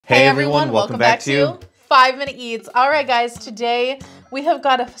Hey everyone, welcome back to 5 Minute Eats. All right guys, today we have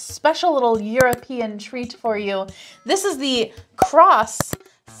got a special little European treat for you. This is the Kras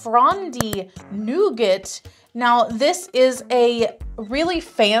Frondi Nougat. Now this is a really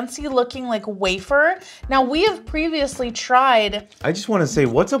fancy looking like wafer. Now we have previously tried. I just want to say,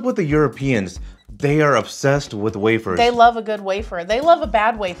 what's up with the Europeans? They are obsessed with wafers. They love a good wafer. They love a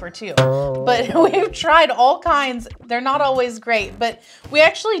bad wafer too. But we've tried all kinds. They're not always great, but we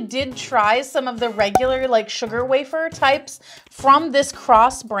actually did try some of the regular like sugar wafer types from this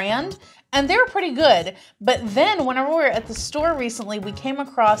Kras brand, and they're pretty good. But then whenever we were at the store recently, we came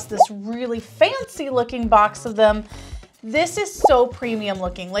across this really fancy looking box of them. This is so premium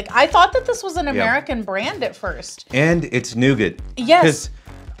looking. Like I thought that this was an American brand at first. And it's nougat. Yes.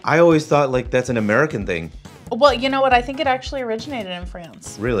 I always thought like that's an American thing. Well, you know what? I think it actually originated in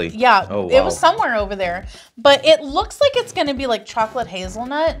France. Really? Yeah. Oh, wow. It was somewhere over there. But it looks like it's going to be like chocolate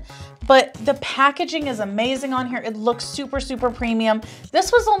hazelnut. But the packaging is amazing on here. It looks super, super premium.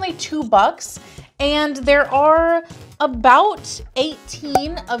 This was only $2. And there are about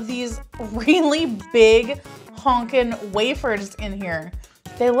 18 of these really big honkin' wafers in here.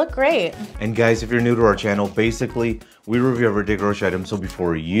 They look great. And guys, if you're new to our channel, basically we review everyday grocery items. So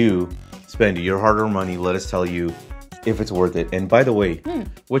before you spend your hard-earned money, let us tell you if it's worth it. And by the way,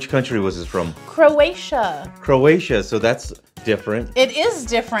 which country was this from? Croatia. Croatia. So that's different. It is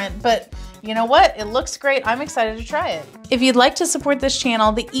different, but you know what? It looks great. I'm excited to try it. If you'd like to support this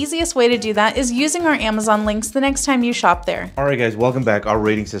channel, the easiest way to do that is using our Amazon links the next time you shop there. All right, guys, welcome back. Our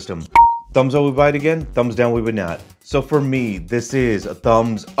rating system. Thumbs up, we buy it again. Thumbs down, we would not. So for me, this is a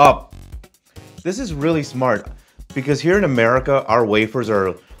thumbs up. This is really smart because here in America, our wafers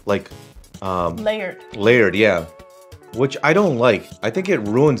are like layered, yeah, which I don't like. I think it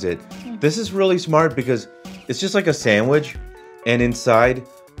ruins it. This is really smart because it's just like a sandwich, and inside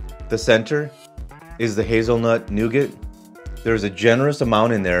the center is the hazelnut nougat. There's a generous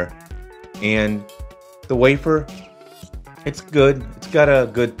amount in there, and the wafer, it's good. It's got a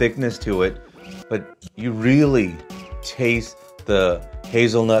good thickness to it, but you really taste the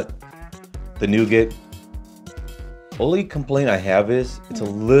hazelnut, the nougat. Only complaint I have is it's a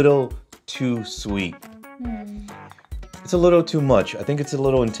little too sweet. It's a little too much. I think it's a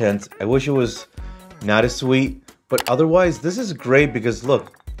little intense. I wish it was not as sweet, but otherwise this is great because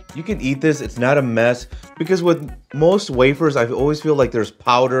look, you can eat this. It's not a mess, because with most wafers, I always feel like there's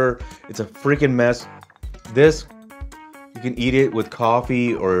powder. It's a freaking mess. This, you can eat it with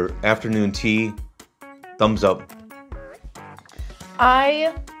coffee or afternoon tea. Thumbs up.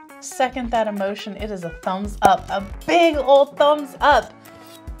 I second that emotion. It is a thumbs up, a big old thumbs up.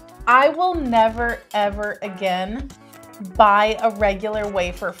 I will never, ever again buy a regular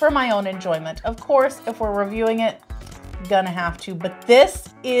wafer for my own enjoyment. Of course, if we're reviewing it, gonna have to, but this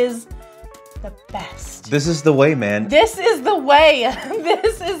is the best. This is the way, man. This is the way.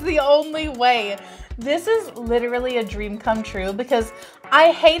 This is the only way. This is literally a dream come true because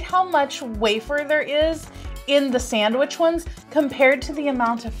I hate how much wafer there is in the sandwich ones compared to the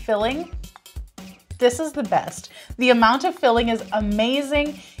amount of filling. This is the best. The amount of filling is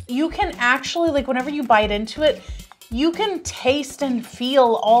amazing. You can actually, like whenever you bite into it, you can taste and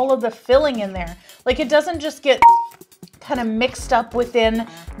feel all of the filling in there. Like it doesn't just get kind of mixed up within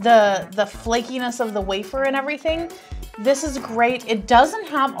the flakiness of the wafer and everything. This is great. It doesn't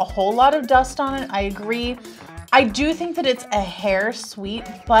have a whole lot of dust on it. I agree. I do think that it's a hair sweet,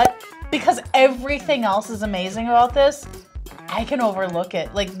 but because everything else is amazing about this, I can overlook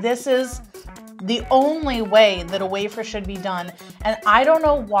it. Like this is the only way that a wafer should be done. And I don't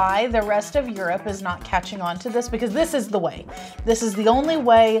know why the rest of Europe is not catching on to this, because this is the way. This is the only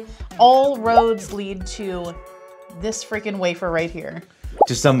way. All roads lead to this freaking wafer right here.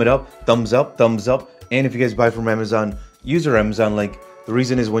 To sum it up, thumbs up, thumbs up. And if you guys buy from Amazon, use our Amazon link. The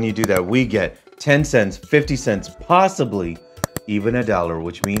reason is when you do that, we get 10 cents, 50 cents, possibly even $1,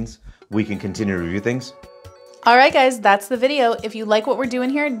 which means we can continue to review things. All right, guys, that's the video. If you like what we're doing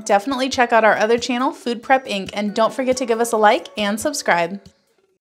here, definitely check out our other channel, Food Prep Inc. And don't forget to give us a like and subscribe.